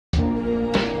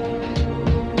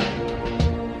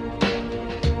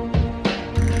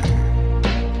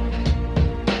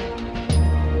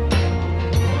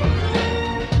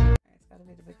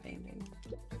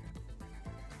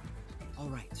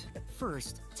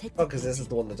Take the because this is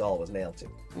the one the doll was nailed to.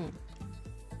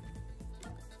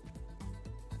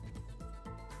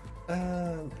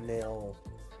 Nail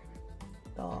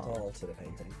doll to the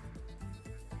painting.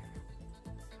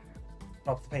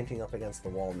 Prop the painting up against the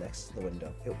wall next to the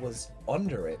window. It was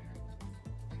under it.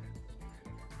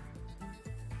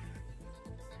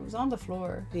 It was on the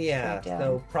floor. Yeah, straight down.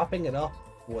 so propping it up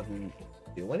wouldn't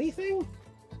do anything?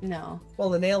 No. Well,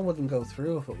 the nail wouldn't go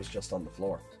through if it was just on the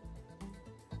floor.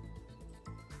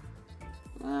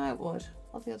 It would.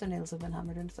 All the other nails have been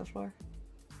hammered into the floor.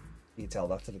 You tell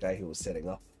that to the guy who was sitting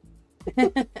up.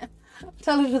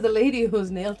 Tell it to the lady who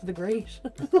was nailed to the grate.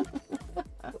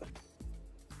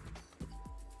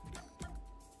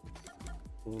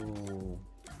 Ooh.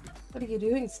 What are you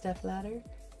doing, step ladder?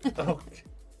 Oh.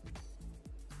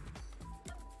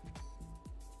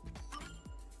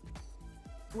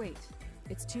 Wait,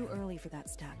 it's too early for that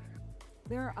step.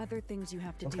 There are other things you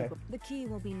have to do. The key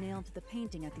will be nailed to the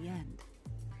painting at the end.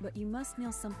 But you must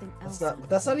nail something else.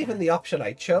 That's not even the option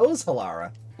I chose,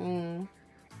 Halara.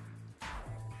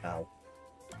 Ow.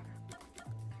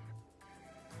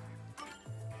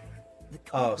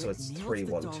 Oh, so it's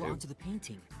 3-1-2. Onto the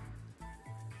painting.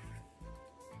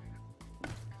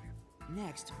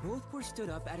 Next, both were stood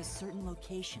up at a certain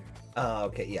location.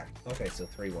 Okay, yeah. Okay, so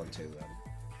 3-1-2 then.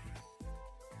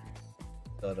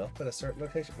 Stood up at a certain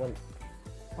location? Well,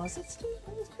 Was it stood?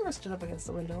 It was never stood up against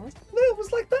the window, was it? no, it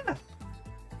was like that.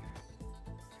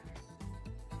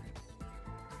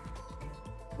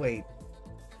 Wait.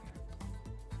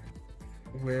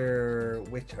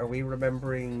 Are we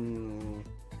remembering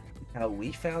how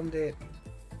we found it?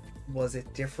 Was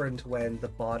it different when the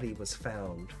body was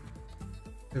found?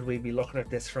 Could we be looking at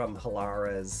this from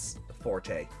Halara's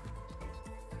forte?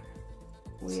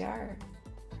 We are.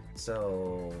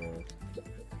 So...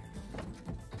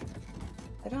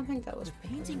 I don't think that was... The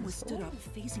painting was stood up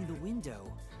facing the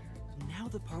window. Now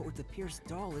the part with the pierced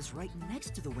doll is right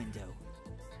next to the window.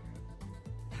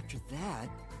 After that...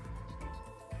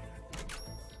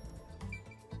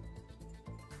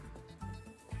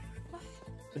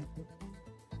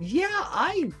 Yeah,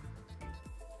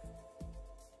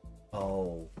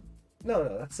 Oh.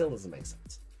 No, that still doesn't make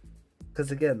sense.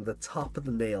 Because again, the top of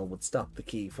the nail would stop the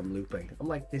key from looping. I'm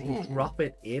like, did he drop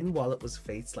it in while it was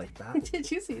faced like that? Did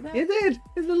you see that? He did!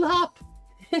 His little hop!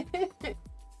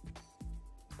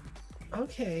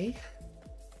 Okay.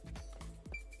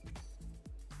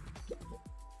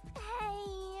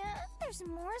 Hey, there's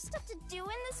more stuff to do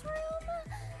in this room.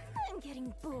 I'm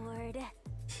getting bored.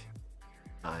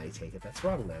 I take it that's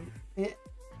wrong then. Yeah.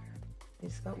 He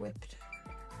just got whipped.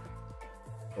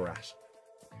 Right.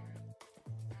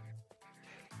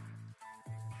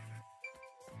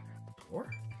 Door?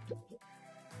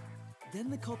 Then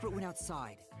the culprit went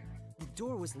outside. The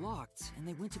door was locked, and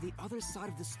they went to the other side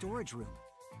of the storage room.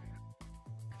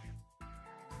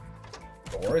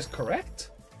 Door is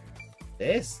correct.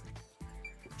 This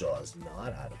does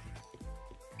not add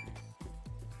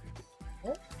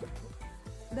up.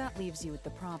 That leaves you with the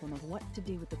problem of what to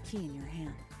do with the key in your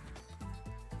hand.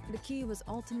 The key was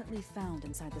ultimately found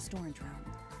inside the storage room.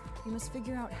 You must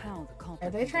figure out how the culprit...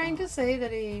 Are they trying to say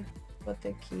that he put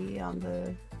the key on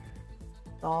the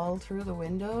doll through the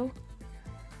window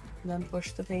and then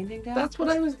pushed the painting down? That's what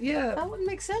I was... Yeah. That wouldn't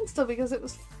make sense though, because it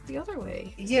was the other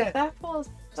way. So Yeah. if that falls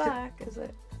back, is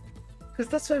it?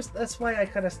 Because that's why I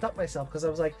kind of stopped myself, because I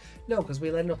was like, no, because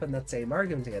we'll end up in that same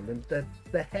argument again.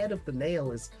 The head of the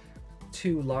nail is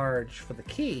too large for the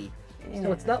key. Yeah.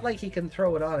 So it's not like he can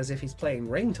throw it on as if he's playing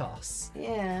ring toss.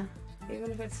 Yeah.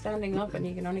 Even if it's standing up and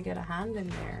you can only get a hand in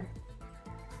there.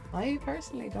 I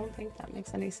personally don't think that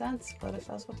makes any sense, but if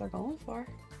that's what they're going for.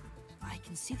 I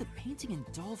can see the painting and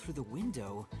doll through the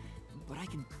window, but I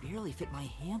can barely fit my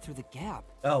hand through the gap.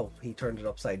 Oh, he turned it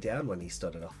upside down when he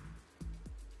stood it up.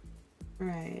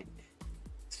 Right.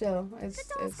 Still, it's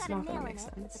got not a gonna nail make in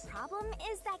it, but sense. the problem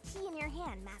is that key in your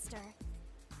hand, Master.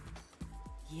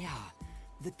 Yeah,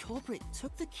 the culprit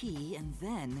took the key and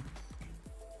then...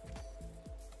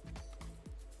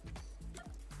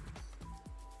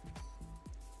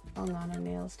 Hung on a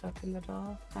nail stuck in the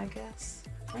doll, I guess.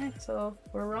 Right, so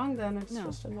we're wrong then. It's No.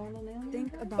 just a normal nail.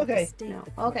 Think in about Okay. the state No.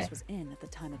 the corpse Okay. was in at the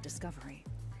time of discovery.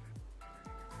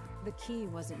 The key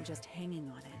wasn't just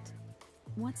hanging on it.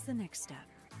 What's the next step?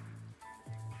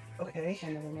 Okay.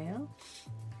 Another nail.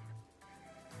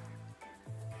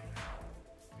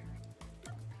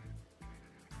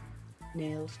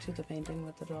 Nailed to the painting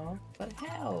with the doll. But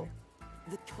how?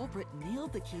 The culprit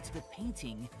nailed the key to the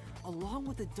painting, along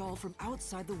with the doll from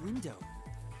outside the window.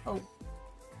 Oh,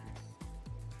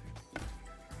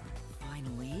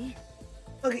 Finally...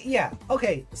 Okay, yeah,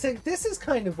 okay. So this is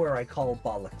kind of where I call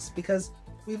bollocks, because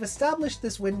we've established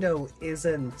this window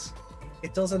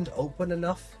it doesn't open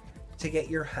enough to get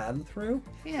your hand through.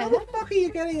 Yeah. How the fuck are you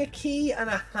getting a key and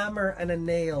a hammer and a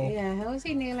nail? Yeah, how is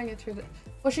he nailing it through the...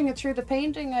 Pushing it through the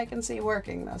painting, I can see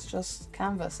working. That's just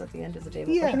canvas at the end of the day.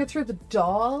 But Yeah. pushing it through the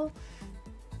doll,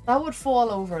 that would fall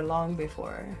over long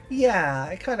before. Yeah,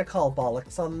 I kind of call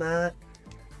bollocks on that.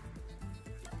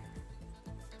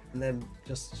 And then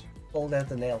just pulled out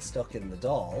the nail stuck in the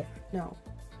doll. No,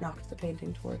 knocked the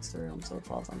painting towards the room so it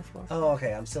falls on the floor. Oh,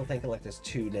 okay. I'm still thinking like there's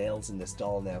 2 nails in this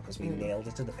doll now because we nailed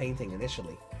it to the painting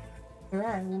initially. There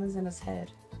are, one is in his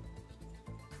head.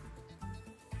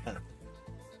 Huh.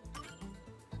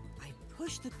 I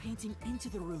pushed the painting into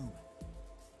the room.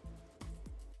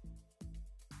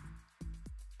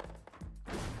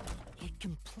 It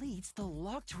completes the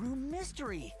locked room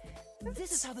mystery.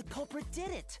 This is how the culprit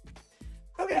did it.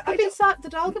 Okay, It could be the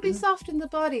doll could be soft in the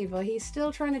body, but he's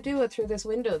still trying to do it through this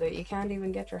window that you can't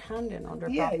even get your hand in under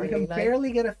yeah, properly. you can like,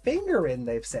 barely get a finger in,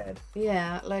 they've said.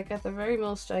 Yeah, like at the very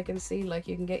most I can see like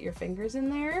you can get your fingers in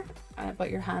there, but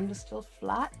your hand is still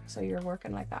flat, so you're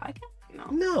working like that. I can't. No,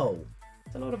 No.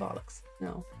 it's a load of bollocks.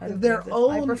 No, I don't Their believe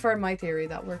this. I own- prefer my theory.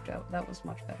 That worked out. That was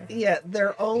much better. Yeah,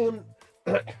 their own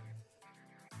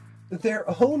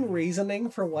reasoning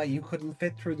for why you couldn't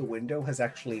fit through the window has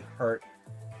actually hurt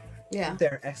Yeah,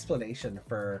 their explanation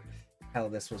for how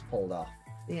this was pulled off.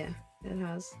 yeah, it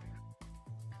has.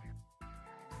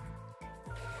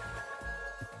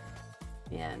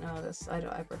 Yeah, no,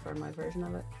 I prefer my version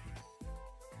of it.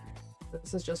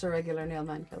 This is just a regular nail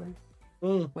man killing.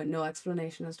 With no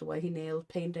explanation as to why he nailed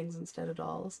paintings instead of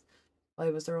dolls. Why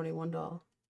was there only one doll?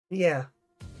 Yeah.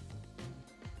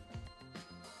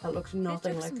 That looked It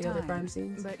nothing took like some the other time, crime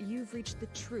scenes. But you've reached the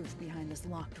truth behind this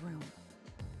locked room.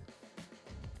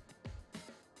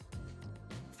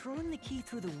 Throwing the key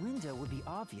through the window would be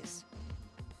obvious.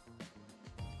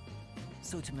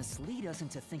 So to mislead us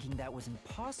into thinking that was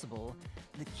impossible,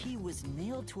 the key was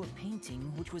nailed to a painting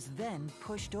which was then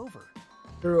pushed over.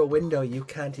 Through a window you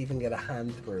can't even get a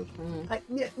hand through.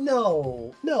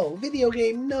 No, video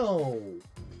game, no.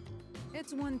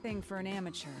 It's one thing for an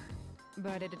amateur,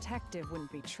 but a detective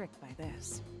wouldn't be tricked by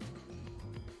this.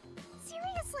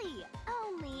 Seriously,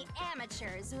 only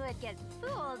amateurs would get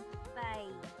fooled by...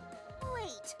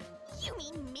 Wait, you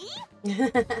mean me?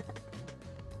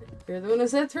 You're the one who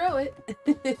said throw it.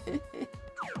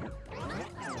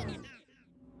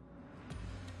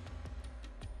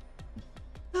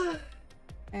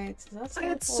 Right, so that's I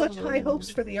had such high hopes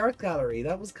for the art gallery.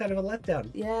 That was kind of a letdown.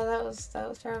 Yeah, that was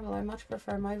terrible. I much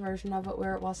prefer my version of it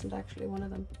where it wasn't actually one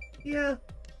of them. Yeah.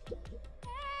 Hey,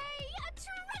 a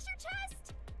treasure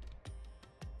chest!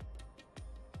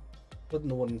 Wouldn't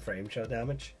the wooden frame show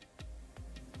damage?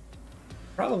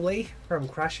 Probably from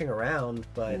crashing around,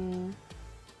 but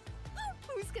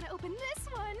Who's gonna open this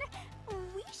one?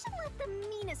 We should let the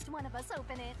meanest one of us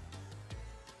open it.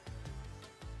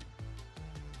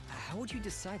 How would you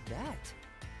decide that?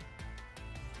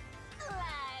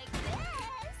 Like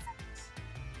this.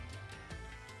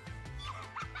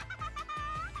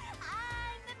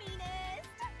 I'm the meanest.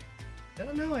 I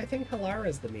don't know. I think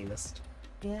Halara's the meanest.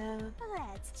 Yeah.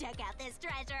 Let's check out this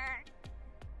treasure.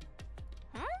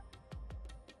 Huh?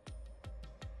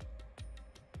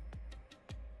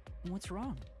 What's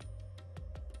wrong?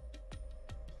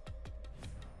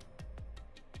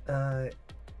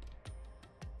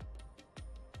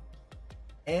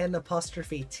 N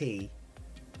apostrophe T.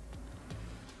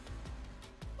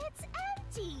 It's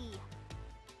empty.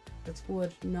 It's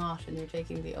wood not, and you're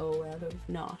taking the O out of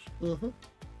not. Mm-hmm.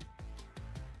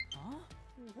 Huh?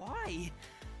 Why?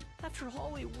 After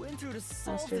all we went through to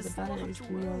solve Faster, the this batteries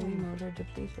locked from your room. remote are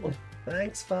depleted.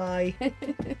 Thanks, Fi.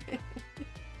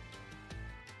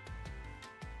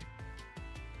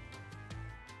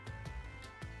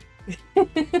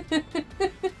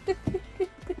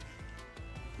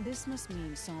 This must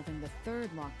mean solving the third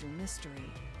locked room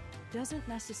mystery doesn't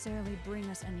necessarily bring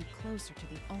us any closer to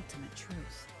the ultimate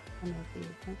truth.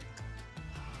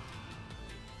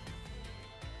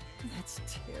 That's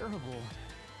terrible.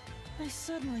 I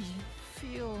suddenly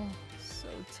feel so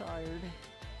tired.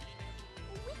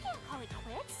 We can't call it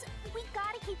quits. We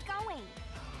gotta keep going.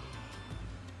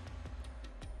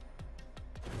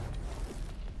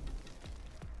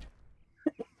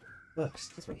 Oh,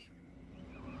 excuse me.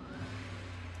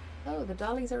 Oh, the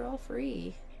dollies are all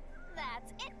free.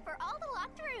 That's it for all the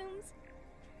locked rooms.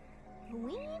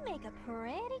 We make a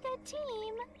pretty good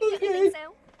team. Don't you think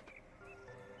so?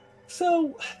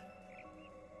 So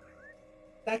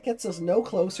that gets us no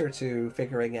closer to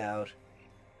figuring out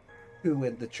who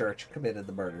in the church committed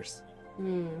the murders.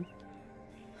 Hmm.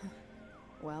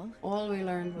 Well, All we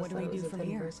learned was What do that we it was do a from thin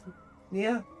here? person.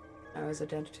 Yeah. I was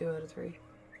down to 2 out of 3.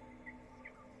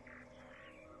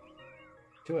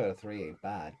 2 out of 3 ain't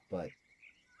bad, but...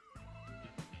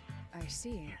 I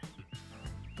see.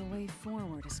 The way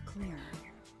forward is clear.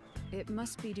 It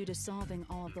must be due to solving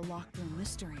all of the locked room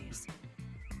mysteries.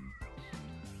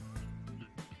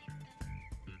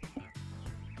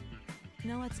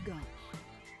 Now let's go.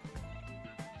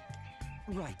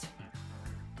 Right.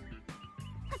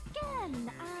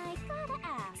 Again, I gotta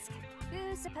ask,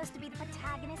 who's supposed to be the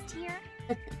protagonist here?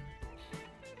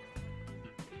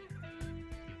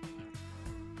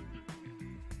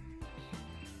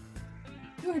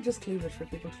 You are just cleavage for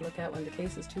people to look at when the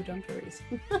case is too dumb to read.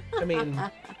 I mean,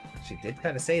 she did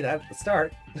kind of say that at the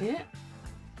start. Yeah.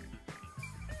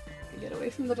 Get away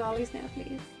from the dollies now,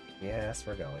 please. Yes,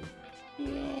 we're going.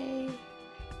 Yay.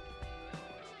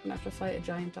 Gonna have to fight a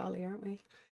giant dolly, aren't we?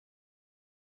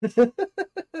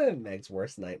 Meg's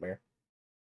worst nightmare.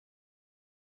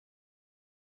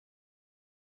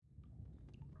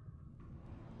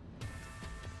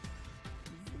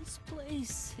 This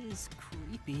place is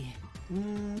creepy.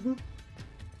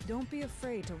 Don't be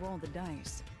afraid to roll the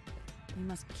dice. You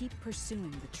must keep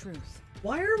pursuing the truth.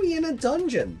 Why are we in a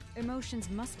dungeon? Emotions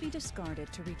must be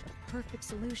discarded to reach a perfect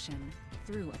solution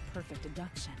through a perfect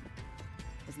deduction.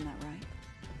 Isn't that right?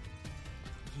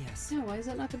 Yes. Yeah, why is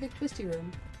that not the big twisty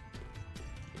room?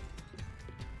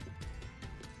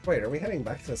 Wait, are we heading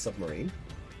back to the submarine?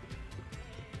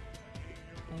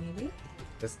 Maybe.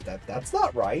 That's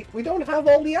not right. We don't have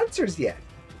all the answers yet.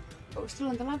 But we're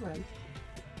still in the labyrinth.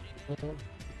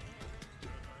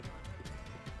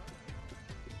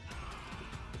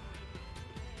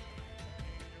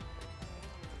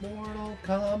 Mortal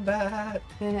Kombat.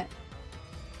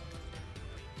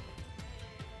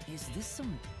 Is this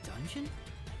some dungeon?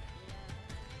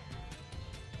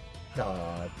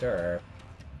 Aw, durr.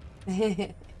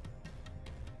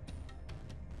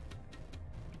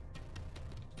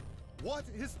 What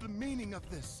is the meaning of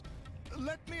this?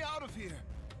 Let me out of here!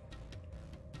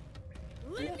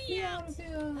 Let me out!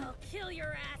 I'll kill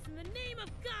your ass in the name of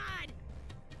God!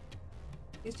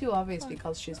 It's too obvious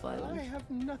because she's violent. I have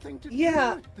nothing to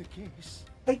Yeah. do with the case.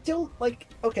 I don't like.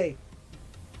 Okay.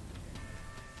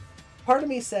 Part of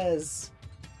me says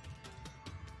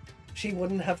she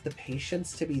wouldn't have the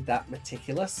patience to be that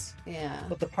meticulous. Yeah.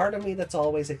 But the part of me that's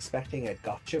always expecting a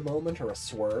gotcha moment or a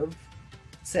swerve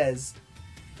says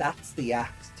that's the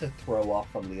act to throw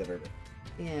off from the other bit.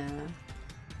 Yeah.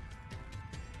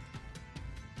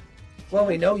 Well,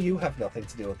 we know you have nothing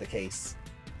to do with the case,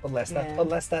 unless Yeah.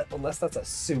 unless that's a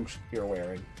suit you're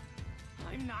wearing.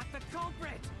 I'm not the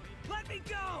culprit! Let me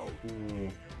go!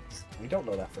 We don't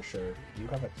know that for sure. You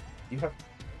have.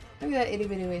 Maybe that itty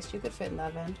bitty waist you could fit in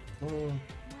that vent. Wow,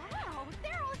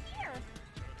 they're all here!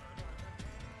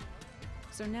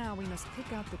 So now we must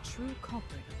pick out the true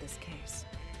culprit of this case.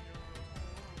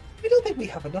 I don't think we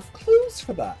have enough clues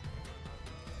for that.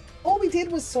 All we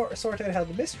did was sort out how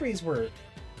the mysteries were.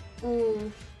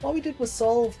 All we did was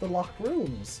solve the locked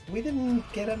rooms. We didn't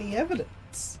get any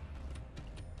evidence.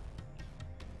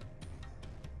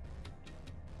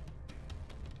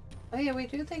 Oh yeah, we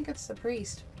do think it's the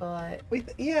priest, but We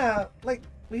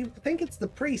think it's the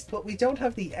priest, but we don't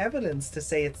have the evidence to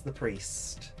say it's the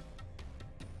priest.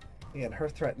 Again, her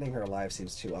threatening her life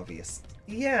seems too obvious.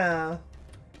 Yeah.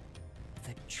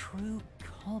 The true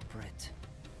culprit.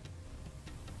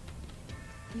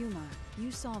 Yuma,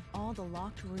 you solved all the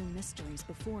locked room mysteries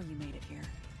before you made it here.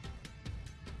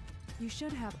 You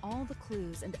should have all the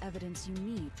clues and evidence you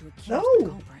need to accuse No. the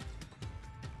culprit.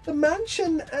 The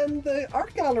mansion and the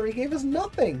art gallery gave us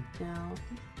nothing. no.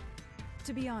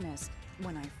 To be honest,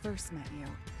 when I first met you,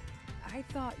 I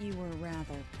thought you were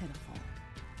rather pitiful.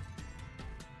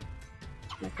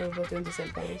 Like we're both doing the same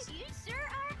pose. You sure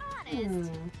are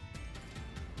honest!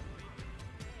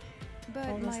 But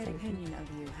Almost my thinking. opinion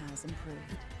of you has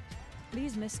improved.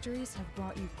 These mysteries have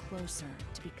brought you closer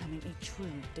to becoming a true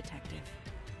detective.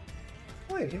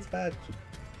 Wait, he's bad.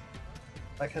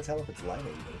 I can't tell if it's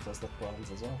lighting, but it does look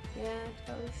bronze as well. Yeah, it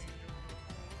does.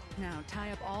 Now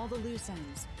tie up all the loose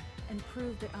ends and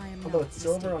prove that I am Although not it's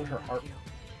silver on mistaken her about art. you.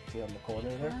 See on the corner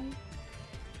there?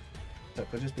 So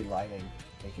it could just be lighting,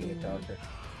 making it darker.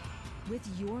 With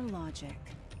your logic,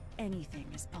 anything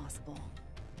is possible.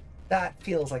 That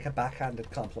feels like a backhanded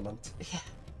compliment.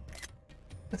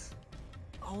 Yeah.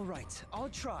 All right, I'll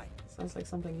try. Sounds like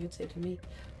something you'd say to me.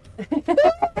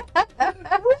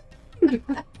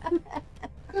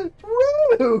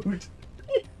 Rude!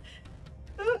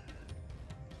 Ooh,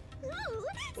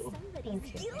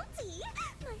 somebody's guilty!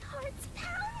 My heart's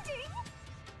pounding!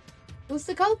 Who's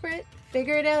the culprit?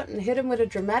 Figure it out and hit him with a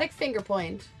dramatic finger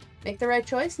point. Make the right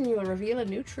choice and you will reveal a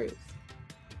new truth.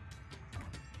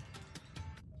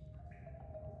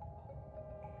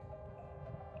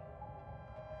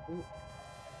 Can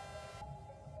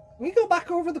we go back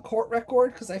over the court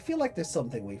record? Because I feel like there's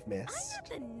something we've missed.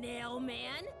 I'm not the nail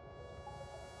man.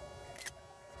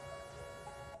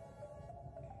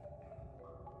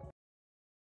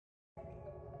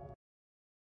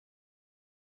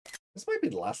 This might be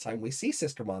the last time we see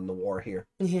Sister Mon in the war here.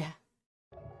 Yeah.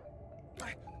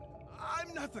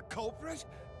 I'm not the culprit.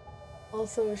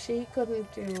 Also, she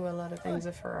couldn't do a lot of things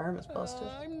if her arm was busted.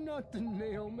 I'm not the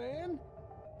nail man.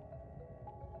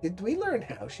 Did we learn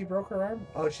how she broke her arm?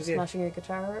 Oh, she did. Smashing a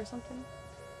guitar or something?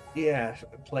 Yeah,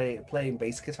 playing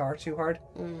bass guitar too hard.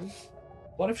 Mm.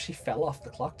 What if she fell off the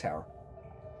clock tower?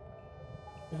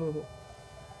 Ooh.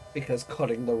 Because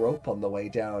cutting the rope on the way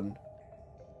down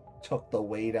took the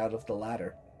weight out of the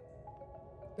ladder.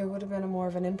 There would have been more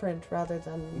of an imprint rather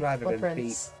than Than feet.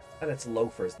 footprints. And it's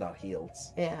loafers, not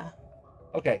heels. Yeah.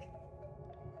 Okay.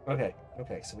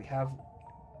 So we have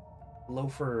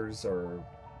loafers or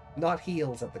not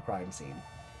heels at the crime scene.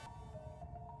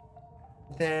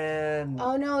 Then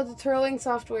Oh no, the throwing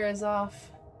software is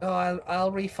off. oh,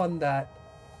 I'll refund that.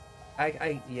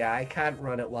 I can't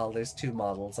run it while there's two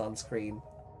models on screen.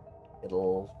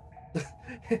 It'll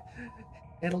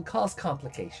it'll cause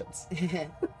complications.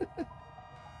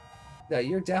 No,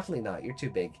 you're definitely not. You're too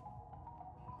big.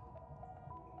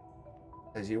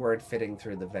 Because you weren't fitting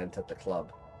through the vent at the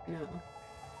club. No.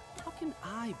 How can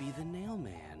I be the nail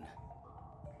man?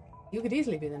 You could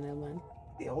easily be the nail man.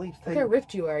 The only Look thing how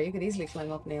ripped you are. You could easily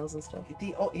climb up nails and stuff.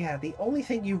 the only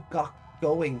thing you've got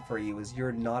going for you is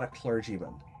you're not a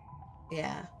clergyman.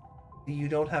 Yeah. You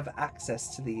don't have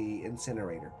access to the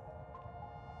incinerator.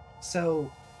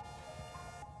 So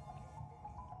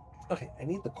okay, I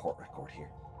need the court record here.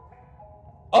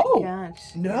 Oh You can't.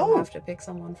 no. You have to pick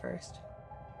someone first.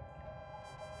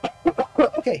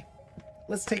 Okay,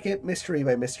 let's take it mystery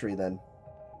by mystery then.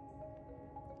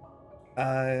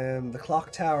 The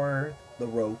clock tower, the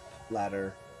rope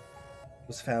ladder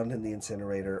was found in the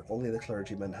incinerator. Only the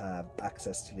clergymen have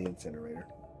access to the incinerator.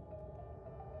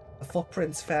 The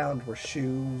footprints found were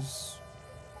shoes,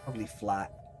 probably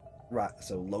flat,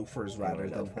 so loafers rather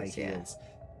than high loafers, yeah. heels.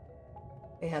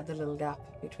 They had the little gap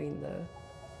between the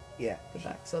Yeah,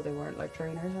 back, so they weren't like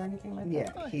trainers or anything like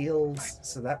yeah, that. heels.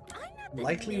 So that I'm not the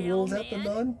likely nail rules out the man.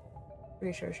 nun.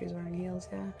 Pretty sure she's wearing heels,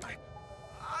 yeah.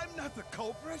 I'm not the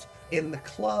culprit. In the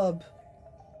club,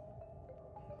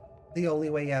 the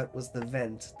only way out was the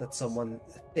vent that someone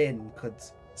thin could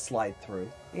slide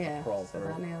through. Yeah, Crawl so through.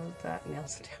 that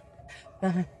nails it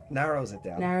down. Narrows it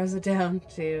down. Narrows it down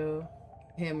to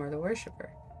him or the worshipper.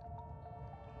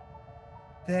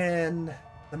 Then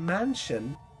the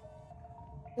mansion.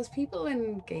 Because people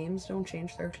in games don't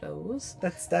change their clothes.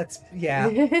 That's yeah.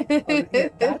 Yeah,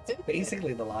 that's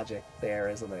basically the logic there,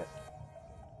 isn't it?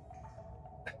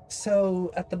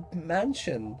 So at the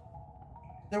mansion,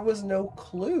 there was no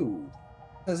clue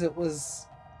because it was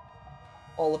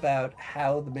all about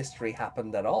how the mystery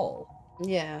happened at all.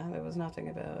 Yeah, there was nothing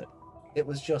about It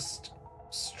was just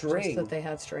string. just that they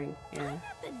had string. Yeah. I'm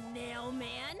not the nail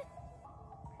man.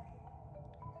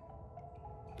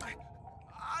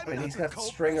 I mean, he's got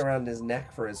string around his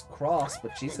neck for his cross,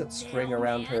 but she's got string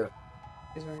around her.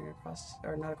 She's wearing a cross,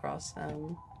 or not a cross.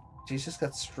 She's just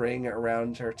got string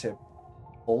around her to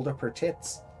hold up her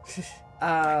tits.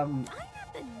 I'm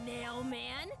not the nail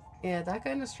man. Yeah, that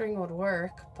kind of string would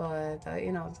work, but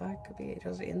that could be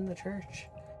just in the church.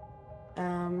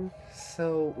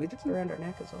 So we didn't. Around her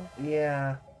neck as well.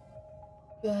 Yeah.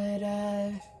 But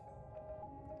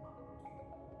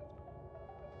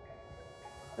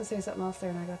let's say something else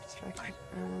there, and I got distracted.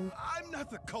 I'm not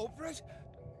the culprit.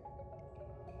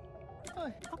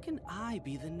 How can I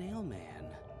be the nail man?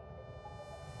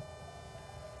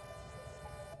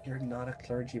 You're not a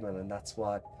clergyman, and that's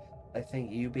what I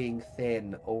think you being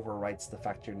thin overwrites the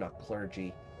fact you're not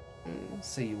clergy.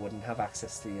 So you wouldn't have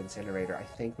access to the incinerator. I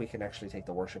think we can actually take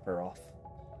the worshipper off.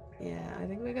 Yeah, I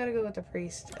think we gotta go with the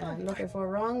priest. And look, if we're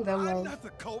wrong, then we'll, I'm not the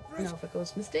culprit. if it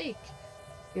goes mistake,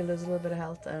 you'll lose a little bit of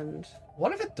health, and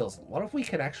What if it doesn't? What if we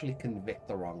can actually convict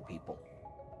the wrong people?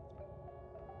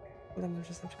 then we'll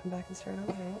just have to come back and start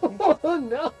over. won't we? Oh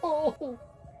no!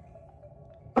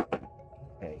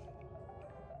 Okay.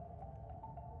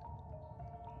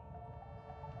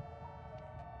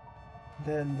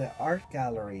 Then the art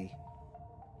gallery.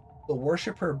 The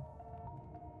worshipper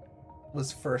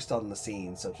was first on the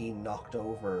scene, so he knocked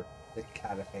over the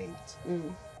can of paint,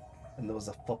 and there was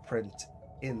a footprint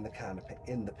in the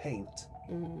in the paint.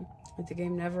 But the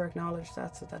game never acknowledged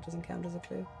that, so that doesn't count as a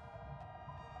clue.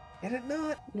 Did it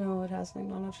not? No, it hasn't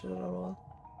acknowledged it at all.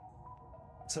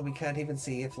 So we can't even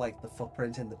see if, like, the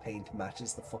footprint in the paint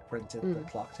matches the footprint in the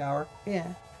clock tower?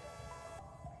 Yeah.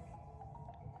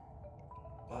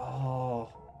 Oh.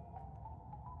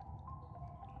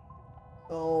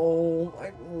 Oh.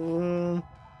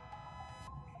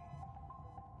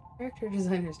 Character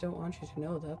designers don't want you to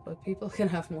know that, but people can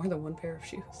have more than one pair of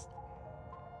shoes.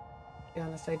 To be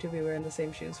honest, I do be wearing the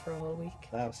same shoes for a whole week.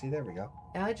 Oh, see, there we go.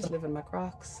 Yeah, I just live in my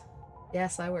Crocs.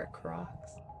 Yes, I wear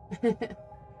Crocs.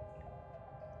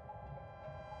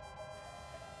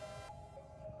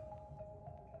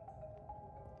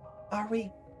 Are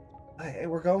we...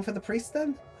 we're going for the priest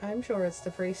then? I'm sure it's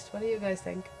the priest. What do you guys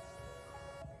think?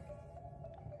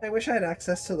 I wish I had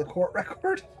access to the court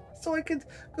record so I could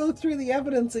go through the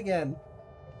evidence again.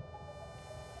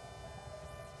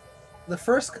 The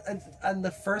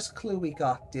first clue we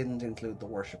got didn't include the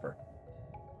worshipper.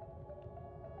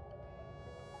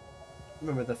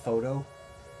 Remember the photo?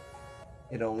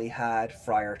 It only had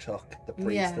Friar Tuck, the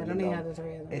priest, Yeah, and it the only nun. had the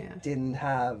three of them.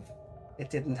 It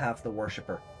didn't have the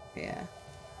worshipper. Yeah.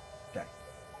 Okay.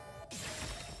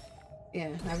 Yeah,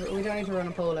 we don't need to run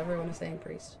a poll. Everyone is saying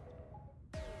priest.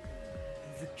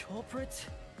 The culprit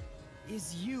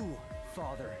is you,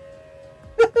 Father.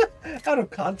 Out of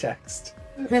context.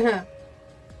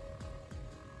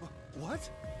 What?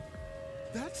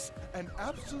 That's an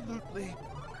absolutely...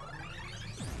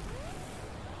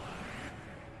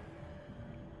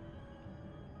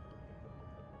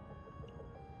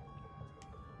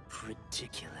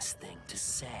 ridiculous thing to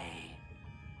say.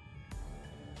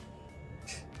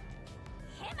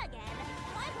 Him again?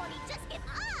 Why won't he just give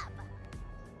up?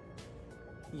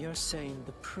 You're saying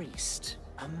the priest,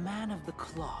 a man of the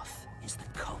cloth, is the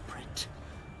culprit.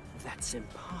 That's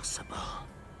impossible.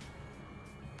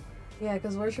 Yeah,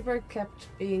 because Worshipper kept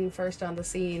being first on the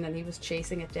scene and he was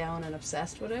chasing it down and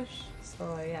obsessed with it.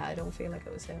 So yeah, I don't feel like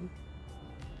it was him.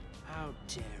 How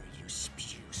dare you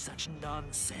spew such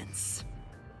nonsense?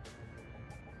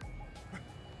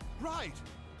 Right!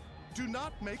 Do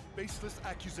not make baseless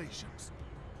accusations.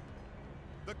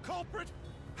 The culprit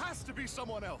has to be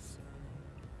someone else.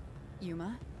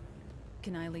 Yuma,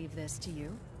 can I leave this to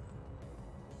you?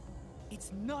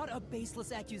 It's not a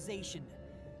baseless accusation.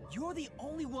 You're the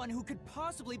only one who could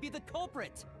possibly be the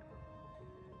culprit.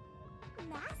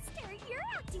 Master, you're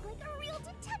acting like a real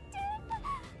detective.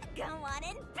 Go on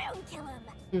and boom kill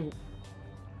him.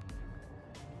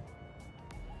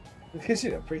 Because,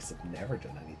 priests have never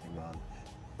done anything wrong.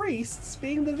 Priests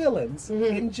being the villains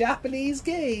in Japanese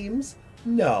games?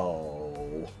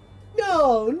 No.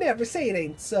 No, never say it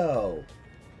ain't so.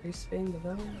 Priests being the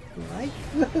villain? Right?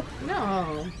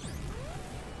 No.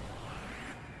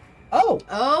 Oh!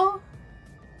 Oh?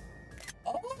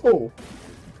 Oh!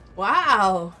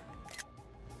 Wow.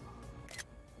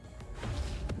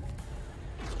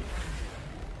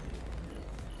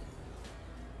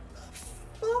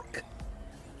 Fuck!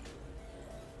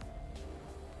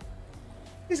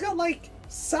 He's got, like,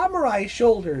 samurai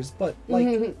shoulders, but,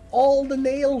 like, all the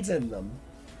nails in them.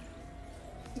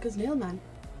 Because Nail Man.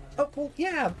 Oh, well,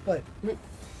 yeah, but...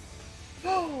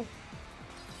 Oh!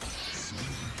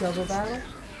 Double battle?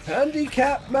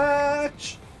 Handicap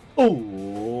match! Oh,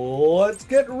 let's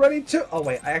get ready to... Oh,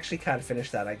 wait, I actually can't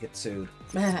finish that. I get sued.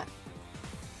 I'm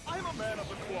a man of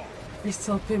the cloth. He's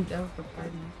so pimped out for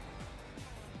pardon.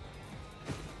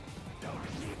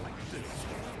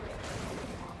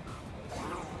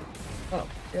 Oh,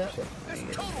 yeah. Shit.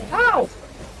 Ow! Ow!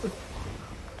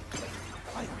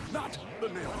 I am not the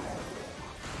nail.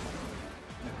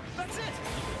 That's it!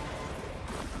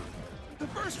 The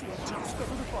first one jumps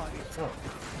over the body. Oh.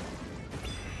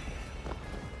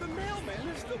 The mailman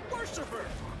is the worshiper!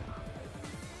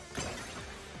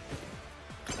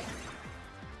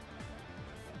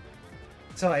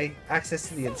 So access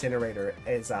to the incinerator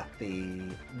is at the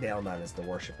Nailman as the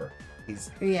worshipper.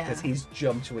 Yeah. Because he's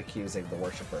jumped to accusing the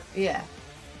worshipper. Yeah.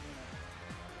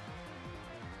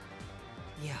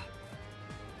 Yeah.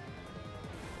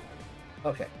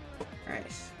 Okay. Right.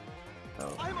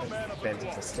 Oh, I'm a man of the Ben's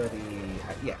cloth. to study.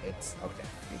 Yeah, it's okay.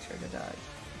 Make sure to dodge.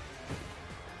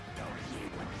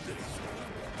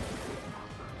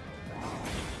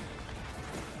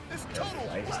 It's total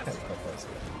I just blasphemy. can't put those.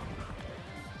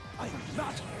 I am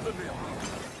not the mailman.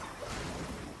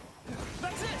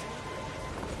 That's it!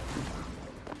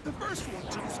 The first one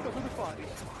jumps over the body.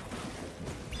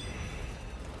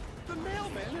 The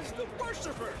mailman is the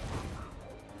worshiper!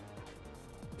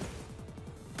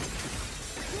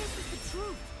 This is the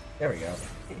truth! There we go.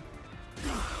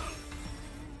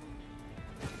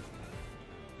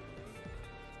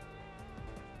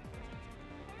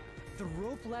 The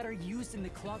rope ladder used in the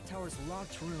clock tower's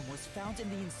locked room was found in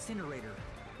the incinerator,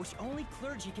 which only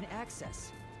clergy can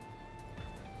access.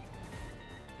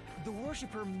 The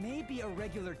worshipper may be a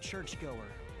regular churchgoer,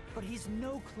 but he's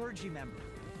no clergy member.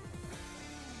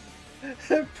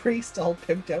 Priest all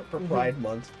pimped out for Pride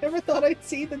Month. Never thought I'd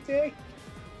see the day.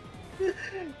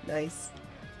 Nice.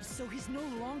 So he's no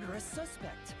longer a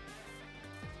suspect.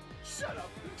 Shut up!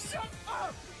 Shut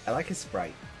up! I like his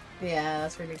sprite. Yeah,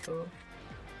 that's really cool.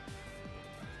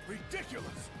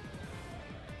 Ridiculous!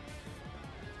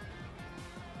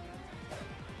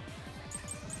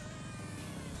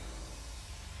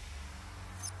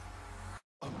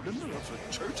 A member of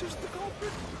the church is the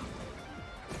culprit?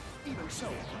 Even so,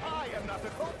 I am not the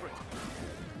culprit.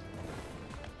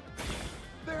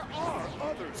 There are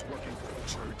others working for the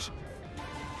church.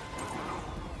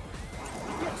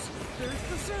 Yes, there's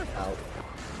the servant. Out.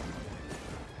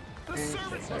 The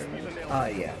servant must be the nail. Ah,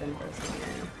 yeah.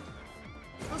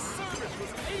 The servant was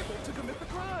able to commit the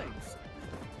crimes.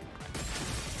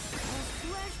 I'll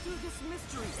flash through this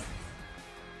mystery.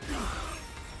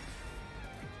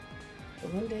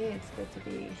 But one day it's good to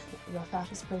be the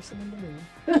fattest person in the room.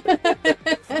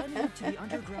 Climbing up to the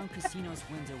underground casino's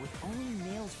window with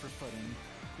only nails for footing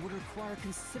would require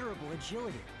considerable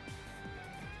agility.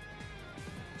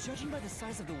 Judging by the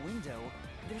size of the window,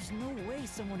 there's no way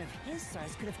someone of his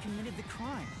size could have committed the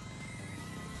crime.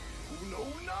 No,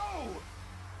 no!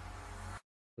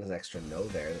 There's extra no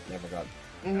there that never got...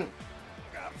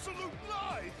 Absolute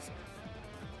lies!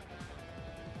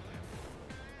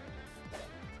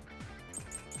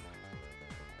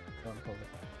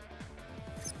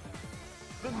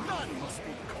 The nun must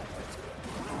be the culprit.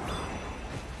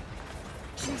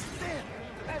 She's dead,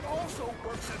 and also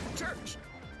works at the church.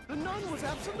 The nun was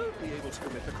absolutely able to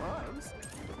commit the crimes.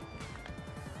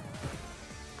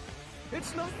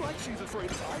 It's not like she's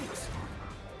afraid of heights.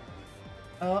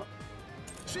 Oh.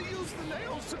 She used the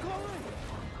nails to climb.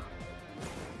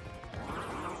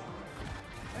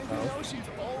 And you know she's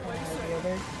always The saying,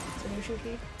 other solution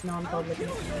key? Non-public "Kill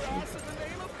your information. ass in the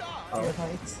name of God." Your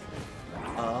heights.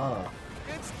 Ah.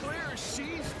 It's clear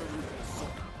she's the root of the soul.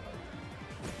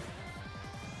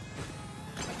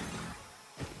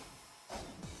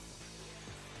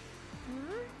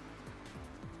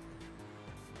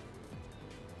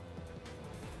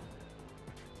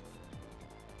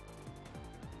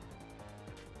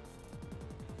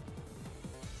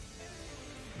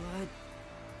 But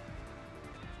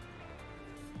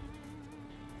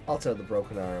Also the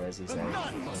broken arm, as you The say.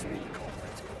 nun must be the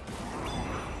culprit.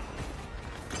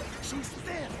 She's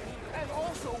thin and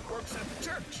also works at the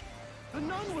church. The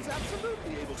nun was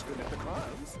absolutely able to commit the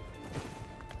crimes.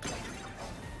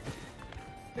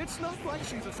 It's not like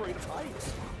she's afraid of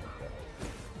heights.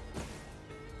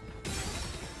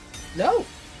 No!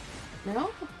 No?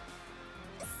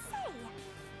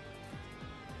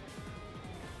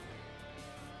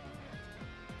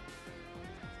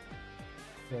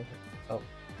 Oh,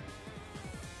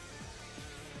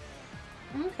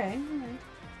 Okay, alright.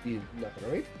 you not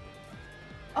gonna read?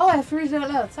 Oh, I have to read it out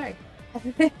loud, sorry.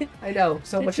 I know,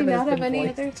 so Did much she of it has not have been any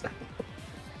voiced. other...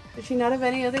 Did she not have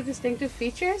any other distinctive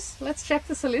features? Let's check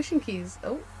the solution keys.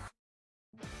 Oh.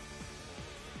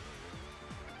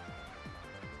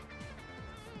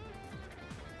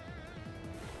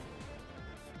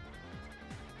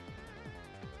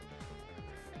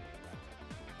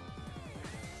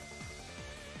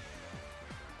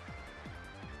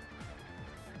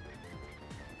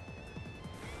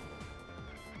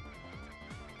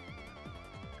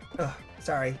 Ugh,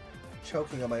 sorry.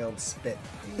 Choking on my own spit.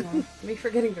 Yeah, me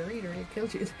forgetting to read already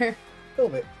killed you there. A little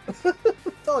bit.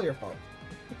 It's all your fault.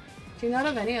 Do you not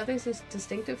have any other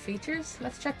distinctive features?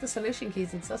 Let's check the solution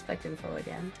keys and suspect info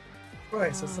again.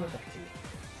 Right, so select.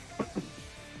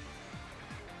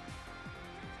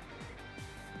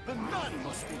 The nun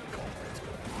must be the culprit.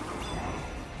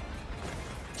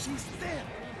 She's thin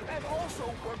and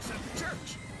also works at the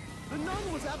church. The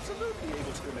nun was absolutely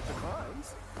able to commit the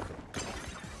crimes.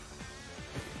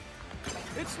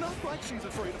 It's not like she's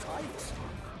afraid of heights.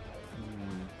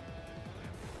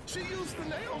 She used the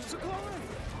nails to climb.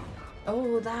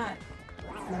 Oh, that.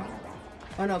 No.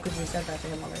 Oh no, because we said that to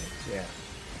him already. Yeah.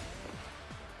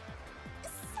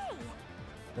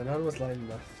 The nun was light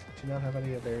enough. Do you not have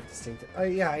any other distinctive... Oh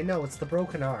yeah, I know, it's the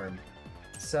broken arm.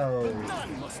 So... The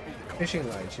nun must be the culprit. Fishing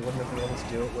line, she wouldn't have been able to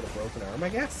do it with a broken arm, I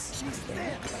guess? She's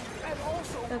thin and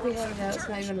also That'd be works held at out. the It's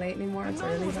not church. even late anymore. It's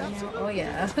early by now. Oh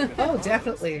yeah. Oh,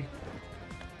 definitely.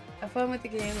 Have fun with the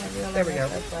game. Everyone There we go.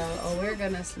 as well. Oh, we're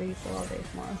gonna sleep all day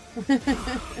tomorrow.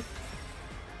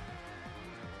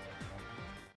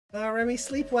 Remy,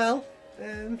 sleep well.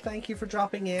 And thank you for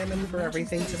dropping in and for Imagine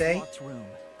everything this today. locked room.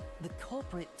 The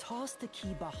culprit tossed the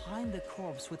key behind the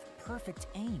corpse with perfect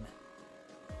aim.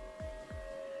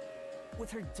 With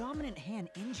her dominant hand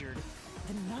injured,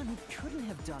 the nun couldn't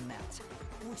have done that,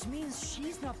 which means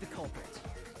she's not the culprit.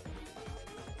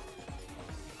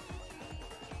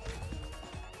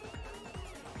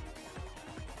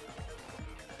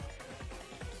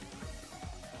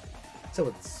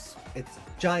 So it's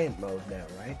giant mode now,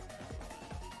 right?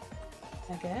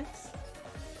 I guess.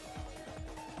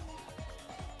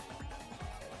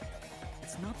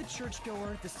 It's not the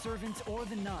churchgoer, the servant, or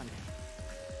the nun.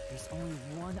 There's only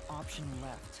one option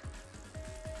left.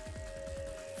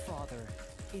 Father,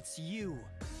 it's you.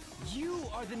 You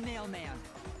are the nail man.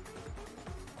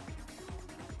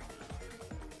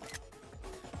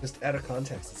 Just out of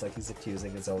context, it's like he's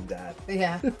accusing his own dad.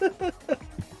 Yeah.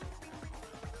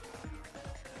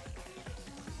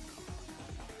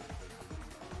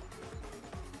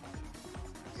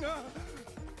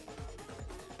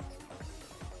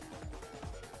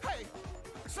 Hey,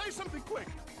 say something quick.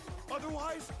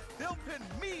 Otherwise, they'll pin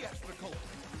me as the culprit.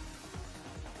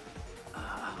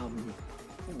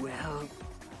 Well...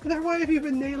 Then why have you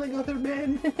been nailing other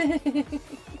men?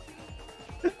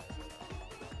 You're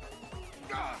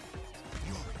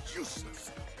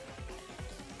useless.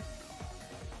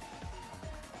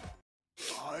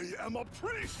 I am a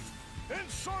priest in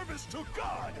service to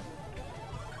God.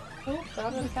 Oh,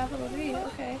 God with a capital V,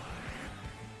 okay.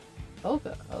 Oh,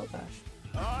 oh gosh.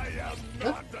 I am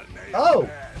not the nail Oh!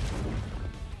 man.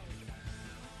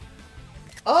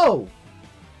 Oh!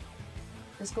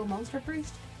 Disco Monster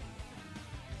Priest?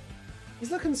 He's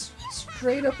looking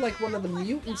straight up like one of the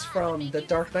mutants from The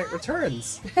Dark Knight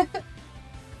Returns.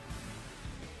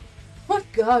 What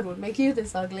god would make you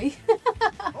this ugly?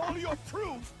 All your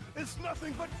proof is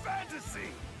nothing but fantasy.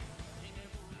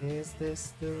 Is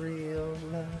this the real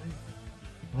life?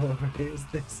 Or is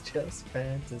this just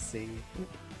fantasy?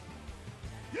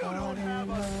 You don't have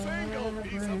a single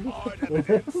piece of hard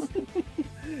evidence.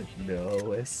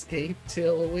 No escape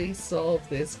till we solve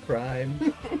this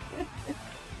crime.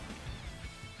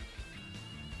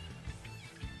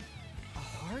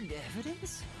 Hard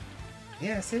evidence?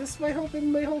 Yeah, see, this is my whole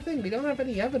thing. We don't have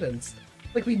any evidence.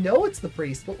 Like, we know it's the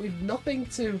priest, but we've nothing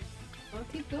to... I'll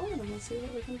keep going and we'll see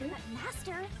what we can do. But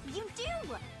Master, you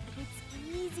do! It's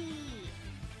easy.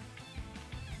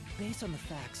 Based on the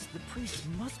facts, the priest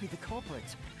must be the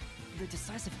culprit. The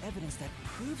decisive evidence that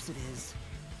proves it is...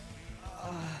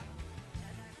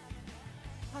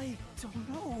 I don't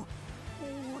know.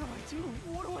 What do I do?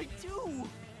 What do I do?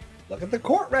 Look at the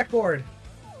court record!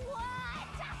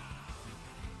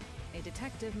 A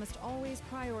detective must always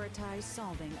prioritize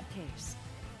solving a case.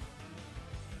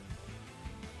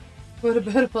 What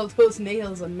about all those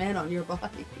nails and men on your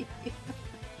body?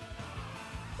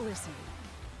 Listen,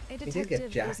 a did get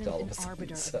detective jacked isn't all of an a sudden,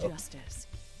 arbiter so- of justice.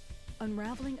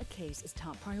 Unraveling a case is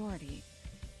top priority,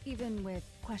 even with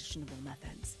questionable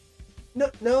methods.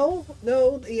 No,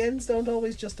 the ends don't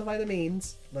always justify the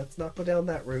means. Let's not go down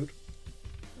that route.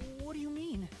 What do you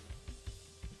mean?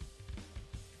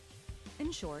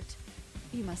 In short,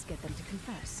 you must get them to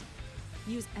confess.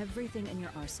 Use everything in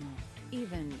your arsenal,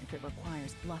 even if it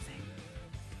requires bluffing.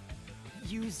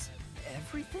 Use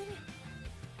everything?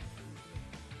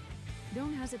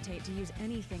 Don't hesitate to use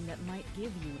anything that might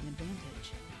give you an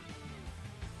advantage.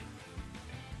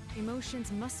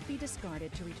 Emotions must be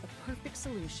discarded to reach a perfect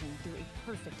solution through a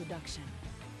perfect deduction.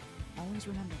 Always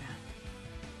remember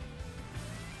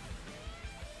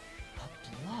that. A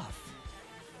bluff?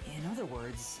 In other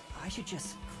words, I should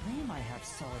just claim I have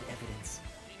solid evidence.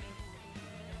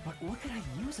 But what could I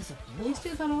use as a We used to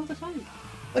bluff? do that all the time.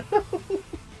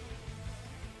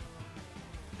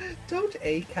 Don't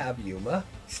A-cab Yuma.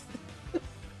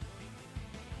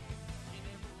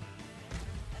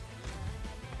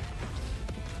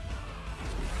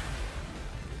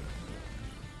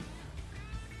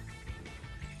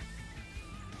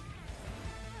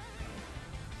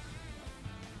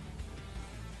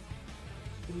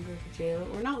 You go to jail.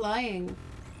 We're not lying.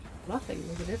 Bluffing,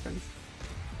 there's a difference.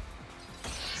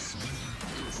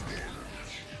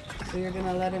 So you're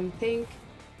gonna let him think.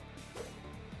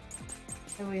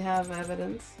 And we have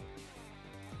evidence.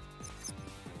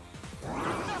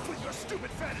 Enough with your stupid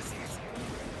fantasies.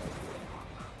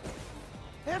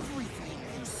 Everything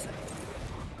you say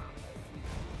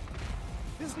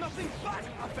is nothing but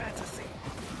a fantasy.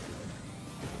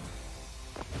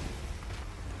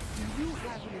 Do you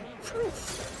have any proof?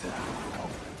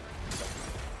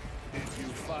 Did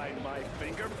you find my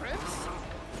fingerprints?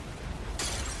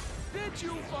 Did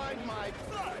you find my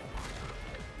blood?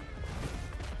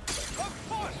 Of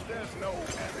course there's no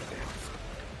evidence.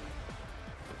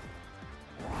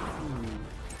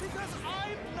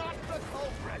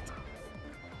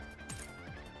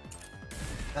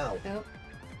 Ow. Nope.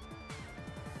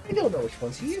 I don't know which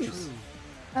ones to use.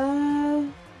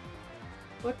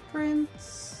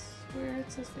 Footprints. Where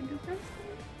it says fingerprints?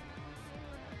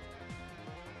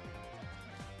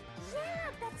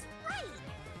 Yeah, that's right.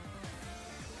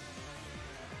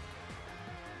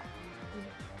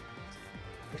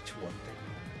 Which one thing?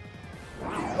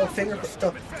 Oh, fingerprint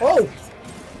stuff. Oh!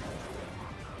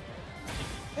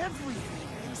 Everything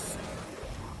you say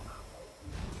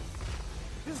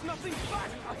is nothing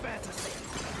but a fantasy.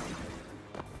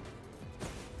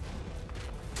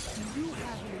 Do you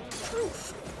have any proof?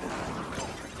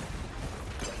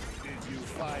 Did you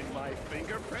find my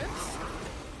fingerprints?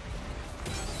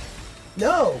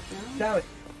 No! Damn it.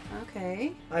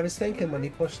 Okay. I was thinking when he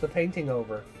pushed the painting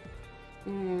over.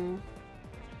 Hmm.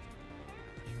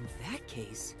 In that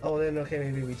case... Oh, then okay,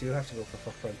 maybe we do have to go for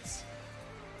footprints.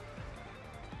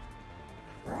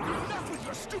 Not with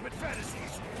your stupid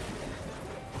fantasies.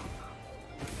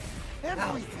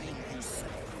 Everything you say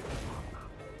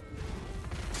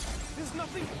is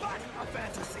nothing but a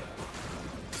fantasy.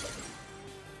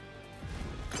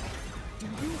 Do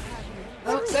you have any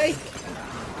Fuck's sake!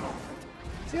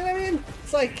 See what I mean?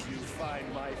 It's like... Did you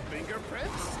find my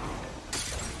fingerprints?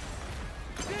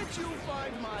 Did you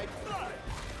find my blood?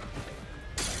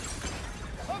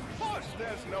 Of course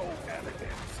there's no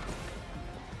evidence.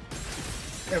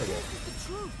 There we go. The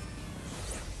truth.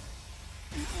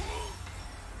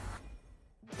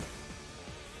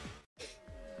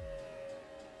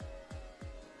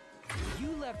 You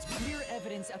left clear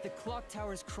evidence at the clock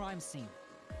tower's crime scene.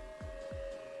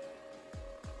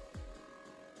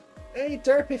 Hey,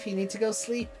 Derp, if you need to go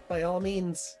sleep, by all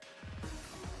means.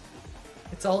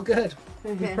 It's all good.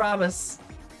 We promise.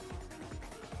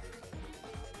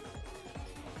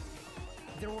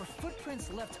 There were footprints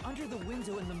left under the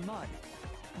window in the mud.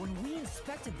 When we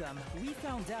inspected them, we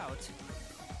found out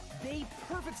they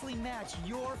perfectly match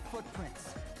your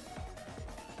footprints.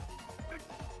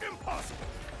 Impossible.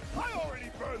 I already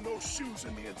burned those shoes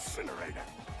in the incinerator.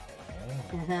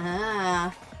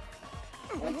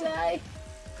 Don't die.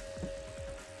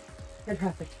 You're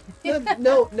perfect.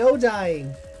 No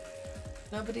dying.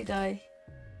 Nobody die.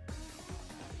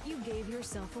 You gave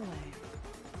yourself away.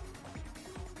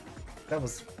 That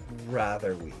was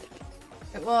rather weak.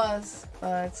 It was,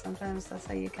 but sometimes that's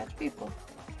how you catch people.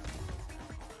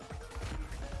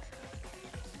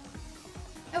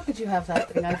 How could you have that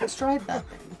thing? I destroyed that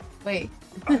thing. Wait.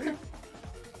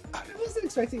 I wasn't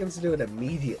expecting him to do it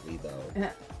immediately, though.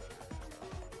 Yeah.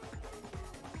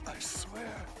 I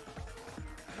swear,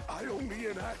 I only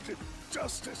enacted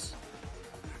justice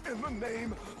in the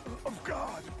name of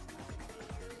God.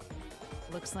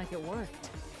 Looks like it worked.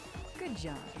 Good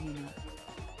job, Yuma.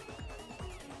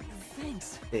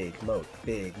 Thanks. Big moat,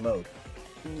 big moat.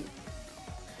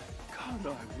 Kanai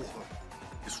War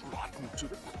is rotten to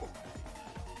the core.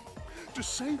 To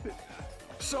save it,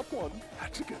 someone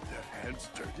had to get their hands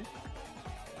dirty.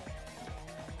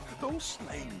 Those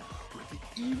slain were the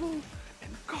evil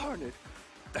incarnate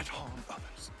that harmed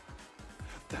others.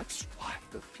 That's why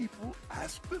the people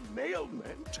asked the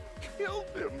mailmen to kill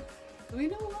them. Do we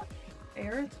know what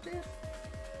Aerith did?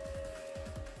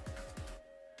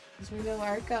 Because we know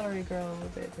art gallery girl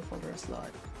they called her a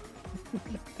slut.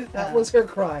 That was her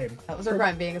crime. That was her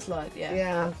crime, being a slut, yeah.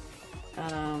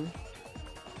 Yeah.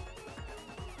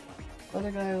 Other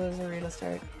guy was a real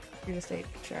estate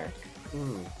shark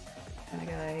Mm. kind of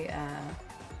guy.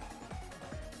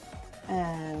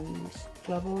 And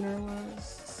club owner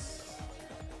was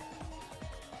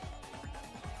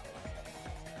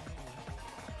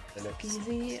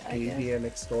Skeezy, I guess. Skeezy and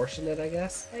extortionate, I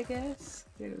guess.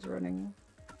 He was running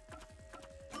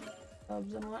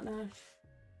clubs and whatnot.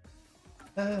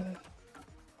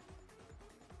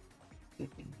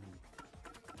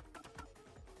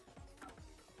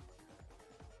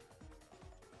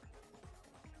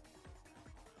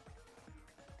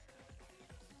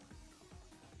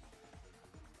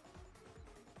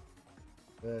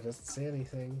 It doesn't say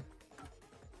anything.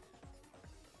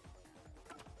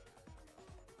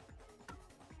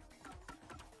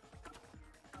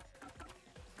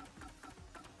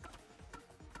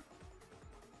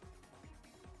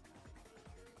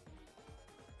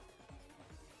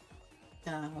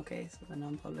 Okay, so the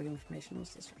non-public information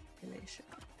was this regulation.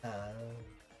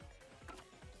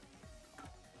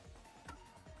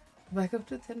 Back up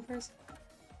to 10 person.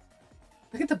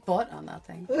 Look at the butt on that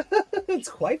thing. It's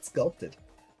quite sculpted.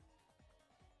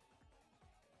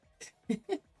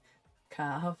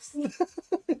 Calves.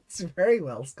 It's very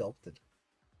well sculpted.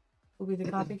 Will be the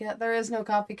copycat. There is no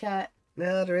copycat.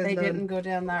 No, there is They none. didn't go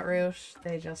down that route.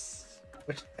 They just...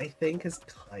 Which I think is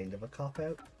kind of a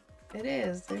cop-out. It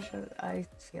is. There should. I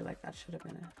feel like that should have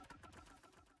been it.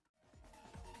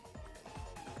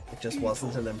 It just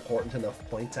wasn't an important enough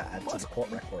point to add to the court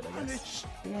record, I guess.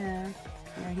 Yeah.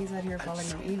 Yeah, he's out here calling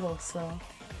them evil, so.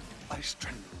 I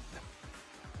strangled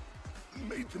them.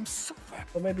 Made them suffer.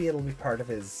 Well, maybe it'll be part of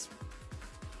his,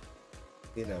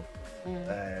 you know,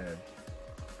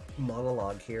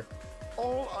 monologue here.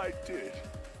 All I did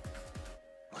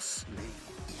was slay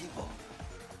evil.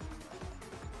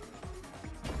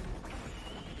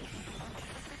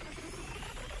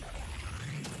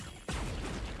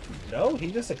 No,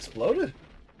 he just exploded.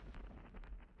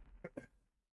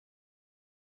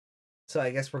 So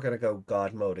I guess we're gonna go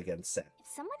God mode against Seth. If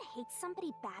someone hates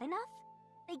somebody bad enough,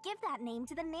 they give that name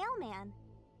to the Nailman.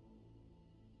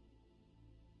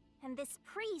 And this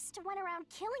priest went around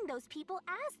killing those people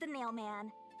as the Nailman.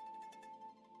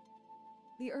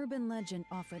 The urban legend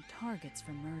offered targets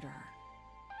for murder.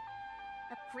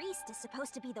 A priest is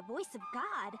supposed to be the voice of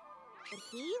God, but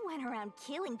he went around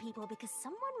killing people because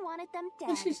someone wanted them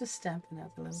dead. She's just stamping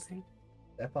out the little thing.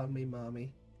 Step on me,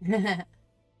 mommy. War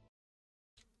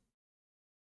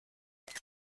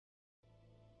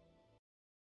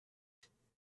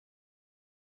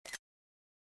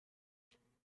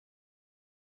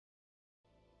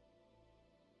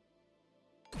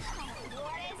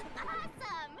is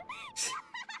awesome!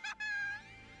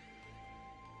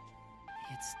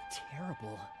 It's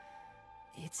terrible.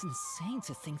 It's insane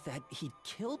to think that he'd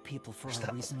kill people for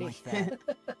a reason like that.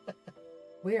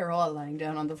 We are all lying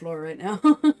down on the floor right now.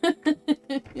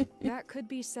 That could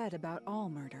be said about all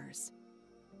murders.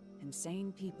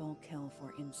 Insane people kill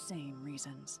for insane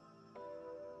reasons.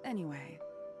 Anyway,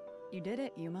 you did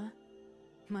it, Yuma.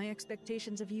 My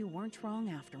expectations of you weren't wrong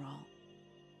after all.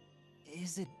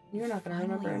 Is it? You're not gonna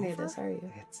remember any of this, are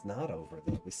you? It's not over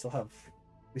though.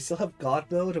 We still have God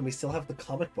mode and we still have the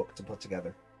comic book to put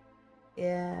together.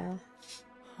 Yeah.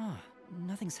 Huh.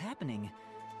 Nothing's happening.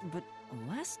 But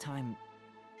last time...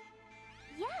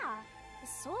 Yeah, the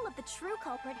soul of the true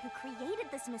culprit who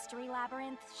created this mystery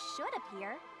labyrinth should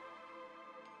appear.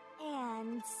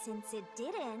 And since it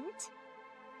didn't,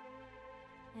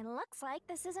 it looks like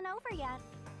this isn't over yet.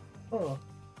 Oh.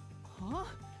 Huh?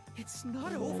 It's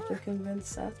not You have to over? convince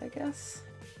Seth, I guess.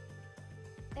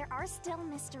 There are still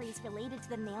mysteries related to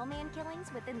the Nailman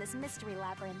killings within this mystery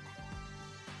labyrinth.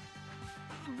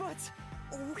 But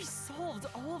we solved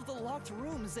all of the locked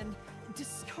rooms and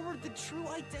discovered the true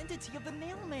identity of the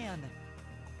Nailman.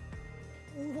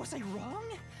 Was I wrong?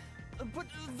 But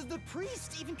the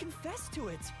priest even confessed to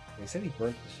it. He said he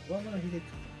burnt the well, no, he did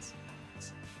confess.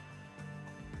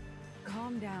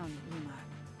 Calm down, Yuma.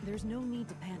 There's no need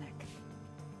to panic.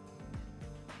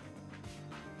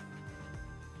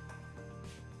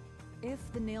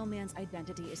 If the Nailman's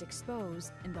identity is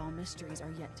exposed and all mysteries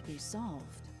are yet to be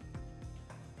solved,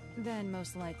 then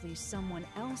most likely someone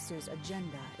else's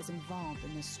agenda is involved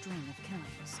in this string of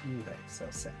killings. Okay, so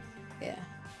Seth. Yeah.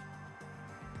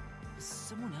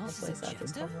 Someone That's else's why Seth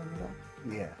is agenda? covering it up.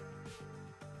 Yeah.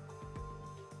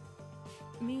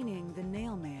 Meaning the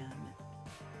Nailman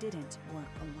didn't work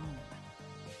alone.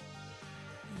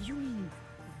 You mean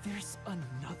there's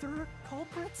another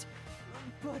culprit?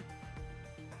 But...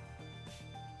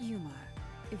 Yuma,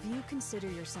 if you consider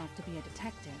yourself to be a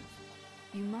detective,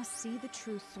 you must see the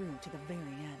truth through to the very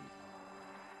end.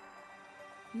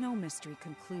 No mystery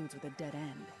concludes with a dead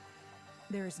end.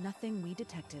 There is nothing we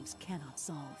detectives cannot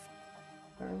solve.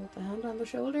 Or with the hand on the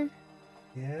shoulder.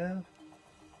 Yeah.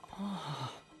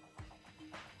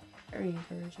 Very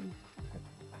encouraging.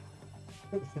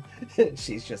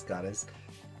 She's just got his...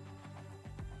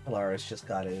 Lara's just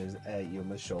got his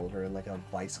Yuma's shoulder in like a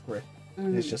vice grip.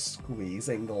 And it's just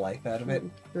squeezing the life out of it.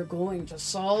 You're going to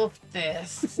solve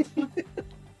this.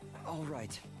 All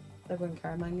right. Like when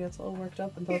Carmine gets all worked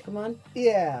up in Pokemon.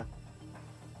 Yeah.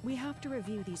 We have to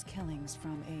review these killings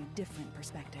from a different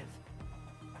perspective.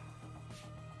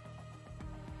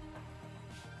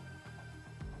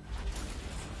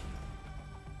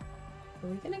 Are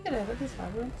we gonna get out of this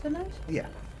labyrinth tonight? Yeah.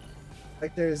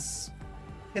 Like there's...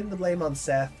 Pin the blame on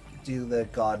Seth, do the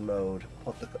God mode,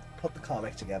 put the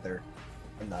comic together,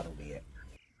 and that'll be it.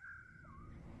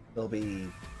 There'll be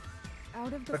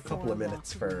Out of the a couple four of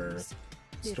minutes locked for rooms,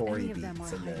 story if any of them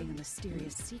beats are and hiding a then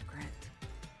mysterious secret.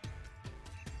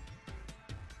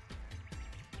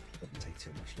 doesn't take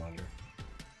too much longer.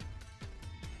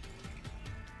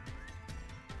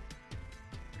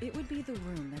 It would be the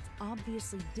room that's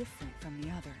obviously different from the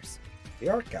others. The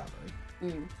art gallery.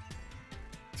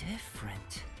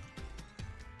 Different.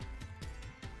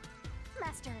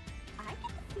 Master, I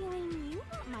get the feeling you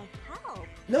don't my help.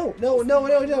 No,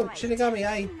 Shinigami,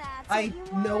 I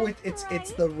know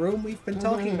it's the room we've been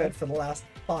talking about for the last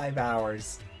 5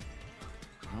 hours.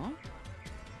 Huh?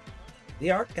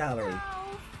 The art gallery.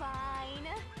 Oh, fine.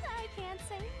 I can't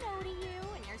say no to you,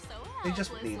 and you're so helpless. They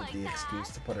just needed like the that. excuse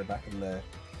to put her back in the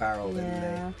barrel, didn't they?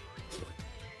 Yeah.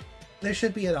 There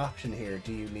should be an option here.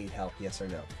 Do you need help? Yes or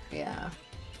no? Yeah.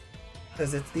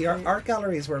 Because it's the art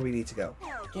gallery is where we need to go.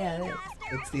 Yeah, it is.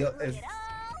 It's the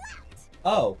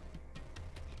oh.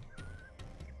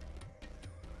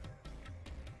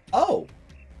 Oh.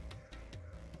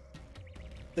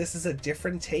 This is a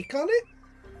different take on it?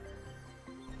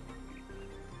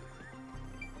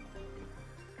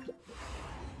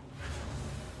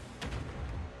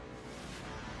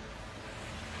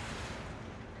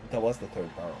 That was the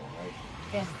third barrel, right?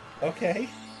 Yeah. Okay.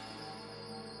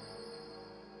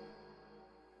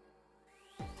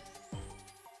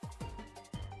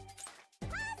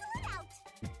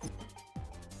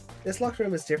 This locked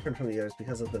room is different from the others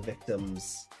because of the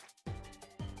victims'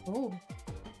 Oh.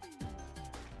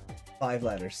 5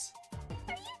 letters.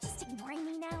 Are you just ignoring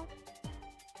me now?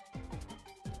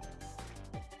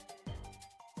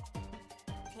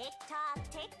 Tick tock,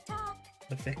 tick tock.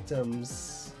 The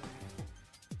victims'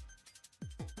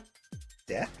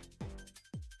 death?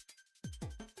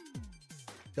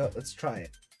 Go, let's try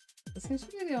it. That seems to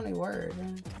be the only word.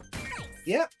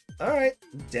 Yeah, alright.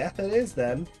 Death it is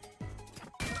then.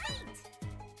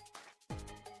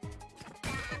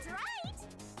 That's right.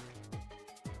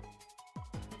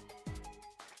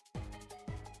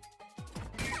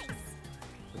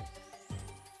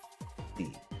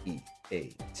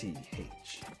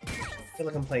 D-E-A-T-H. I feel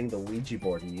like I'm playing the Ouija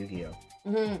board in Yu-Gi-Oh!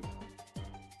 Mm-hmm.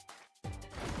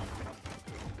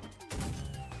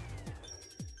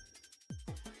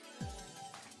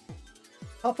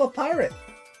 Pop-up pirate!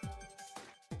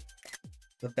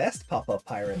 The best pop-up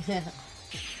pirate. Yeah.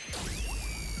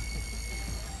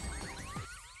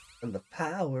 And the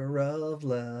power of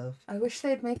love. I wish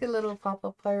they'd make a little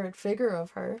pop-up pirate figure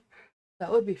of her.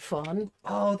 That would be fun.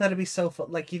 Oh, that'd be so fun.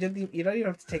 Like, you don't even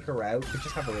have to take her out. You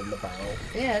just have her in the barrel.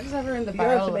 Yeah, just have her in the You don't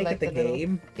barrel. have to make with, it the like, little-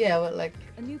 game. Yeah, with like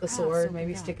A new the path's sword opened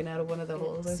maybe up. sticking out of one of the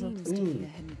holes or It seems something. to be a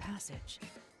hidden passage.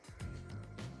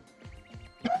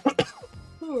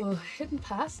 Ooh, hidden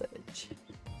passage.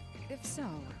 If so,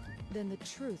 then the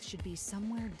truth should be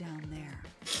somewhere down there.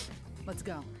 Let's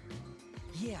go.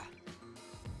 Yeah.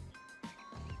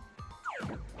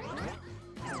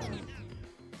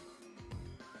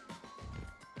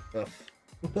 Ugh.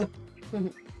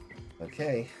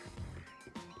 Okay.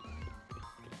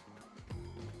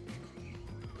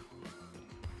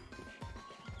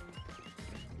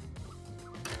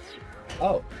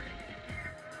 Oh.